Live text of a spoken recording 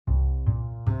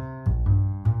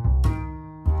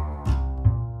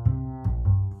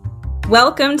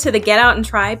Welcome to the Get Out and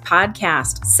Try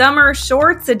podcast, Summer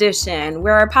Shorts Edition,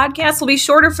 where our podcast will be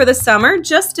shorter for the summer,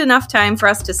 just enough time for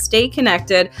us to stay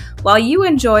connected while you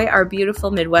enjoy our beautiful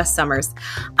Midwest summers.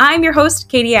 I'm your host,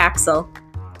 Katie Axel.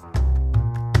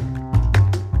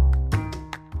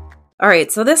 All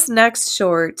right, so this next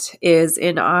short is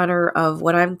in honor of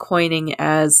what I'm coining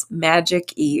as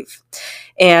Magic Eve.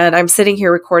 And I'm sitting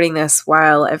here recording this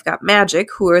while I've got Magic,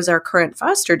 who is our current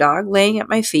foster dog, laying at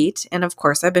my feet. And of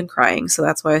course, I've been crying, so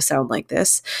that's why I sound like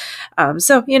this.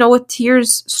 With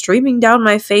tears streaming down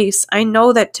my face, I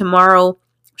know that tomorrow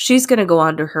she's going to go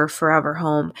on to her forever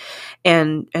home,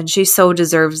 and she so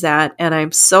deserves that, and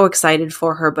I'm so excited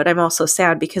for her, but I'm also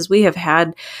sad because we have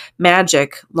had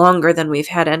Magic longer than we've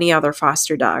had any other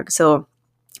foster dog, so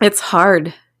it's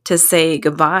hard to say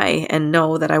goodbye and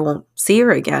know that I won't see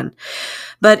her again.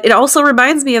 But it also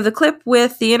reminds me of the clip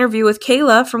with the interview with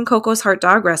Kayla from Coco's Heart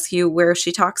Dog Rescue, where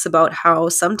she talks about how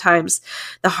sometimes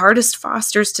the hardest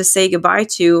fosters to say goodbye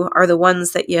to are the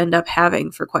ones that you end up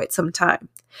having for quite some time.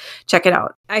 Check it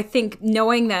out. I think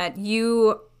knowing that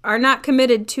you are not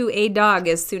committed to a dog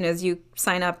as soon as you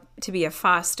sign up to be a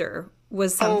foster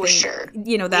was something,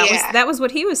 that was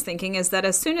what he was thinking, is that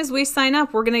as soon as we sign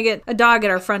up, we're going to get a dog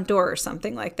at our front door or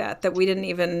something like that we didn't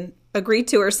even agree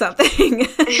to or something.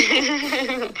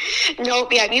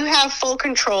 Nope. Yeah, you have full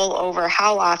control over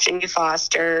how often you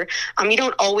foster. You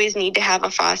don't always need to have a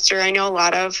foster. I know a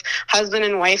lot of husband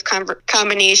and wife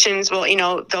combinations will,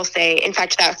 they'll say, in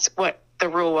fact, that's what the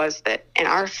rule was that in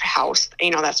our house,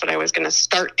 that's what I was going to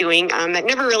start doing. That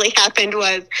never really happened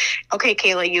was, okay,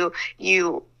 Kayla,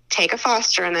 you take a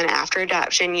foster, and then after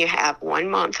adoption, you have 1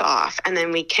 month off, and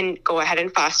then we can go ahead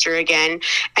and foster again.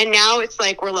 And now it's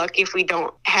like, we're lucky if we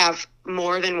don't have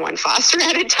more than one foster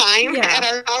at a time at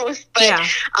our house, but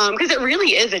because it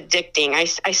really is addicting.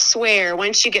 I swear,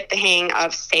 once you get the hang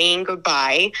of saying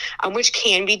goodbye, which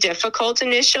can be difficult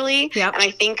initially, and I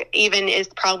think even is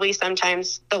probably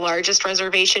sometimes the largest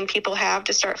reservation people have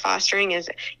to start fostering is,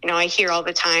 I hear all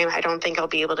the time, I don't think I'll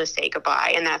be able to say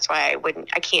goodbye, and that's why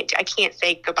I can't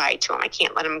say goodbye to them. I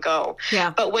can't let them go.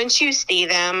 But once you see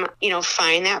them,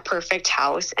 find that perfect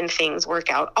house and things work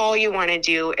out, all you want to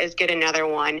do is get another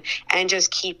one and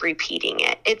just keep repeating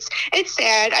it. It's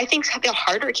sad. I think the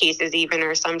harder cases even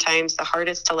are sometimes the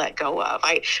hardest to let go of.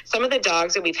 Some of the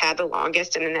dogs that we've had the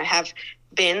longest and that have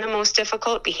been the most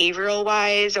difficult behavioral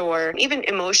wise or even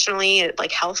emotionally,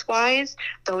 like health wise,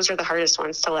 those are the hardest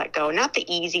ones to let go. Not the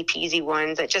easy peasy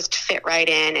ones that just fit right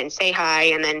in and say hi,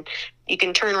 and then you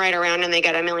can turn right around and they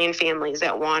got a million families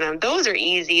that want them. Those are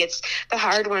easy. It's the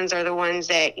hard ones are the ones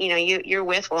that, you're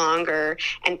with longer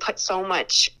and put so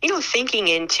much, thinking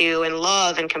into and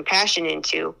love and compassion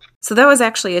into. So that was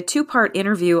actually a 2-part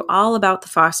interview all about the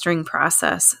fostering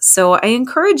process. So I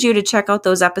encourage you to check out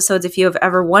those episodes if you have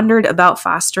ever wondered about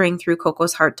fostering through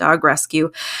Coco's Heart Dog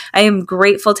Rescue. I am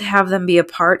grateful to have them be a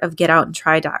part of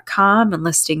GetOutAndTry.com and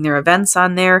listing their events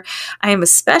on there. I am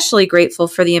especially grateful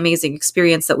for the amazing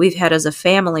experience that we've had as a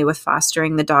family with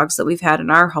fostering the dogs that we've had in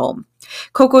our home.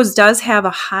 Coco's does have a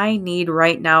high need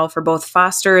right now for both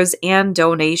fosters and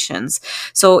donations.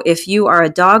 So if you are a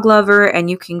dog lover and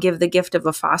you can give the gift of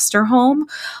a foster home,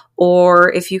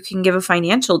 or if you can give a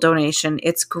financial donation,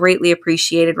 it's greatly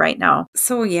appreciated right now.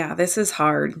 So yeah, this is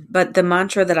hard. But the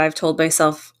mantra that I've told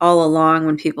myself all along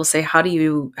when people say, how do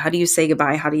you say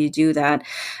goodbye? How do you do that?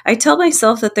 I tell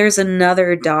myself that there's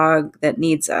another dog that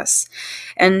needs us.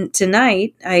 And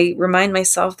tonight, I remind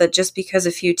myself that just because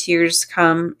a few tears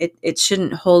come, it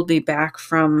shouldn't hold me back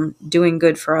from doing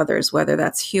good for others, whether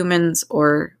that's humans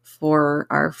or for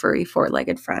our furry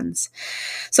 4-legged friends.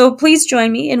 So please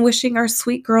join me in wishing our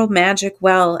sweet girl Magic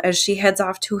well as she heads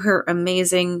off to her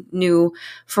amazing new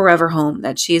forever home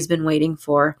that she's been waiting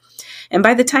for. And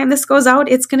by the time this goes out,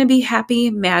 it's going to be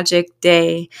Happy Magic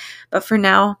Day. But for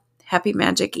now, Happy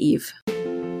Magic Eve.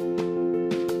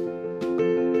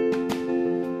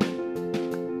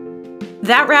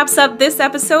 That wraps up this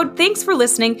episode. Thanks for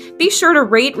listening. Be sure to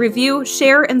rate, review,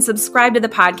 share, and subscribe to the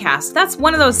podcast. That's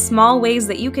one of those small ways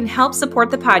that you can help support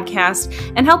the podcast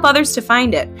and help others to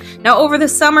find it. Now, over the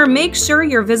summer, make sure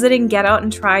you're visiting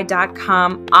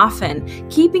GetOutAndTry.com often,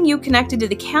 keeping you connected to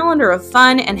the calendar of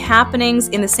fun and happenings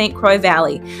in the St. Croix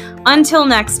Valley. Until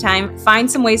next time, find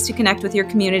some ways to connect with your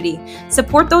community.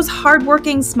 Support those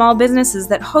hardworking small businesses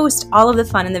that host all of the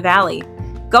fun in the valley.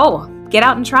 Go, get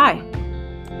out and try.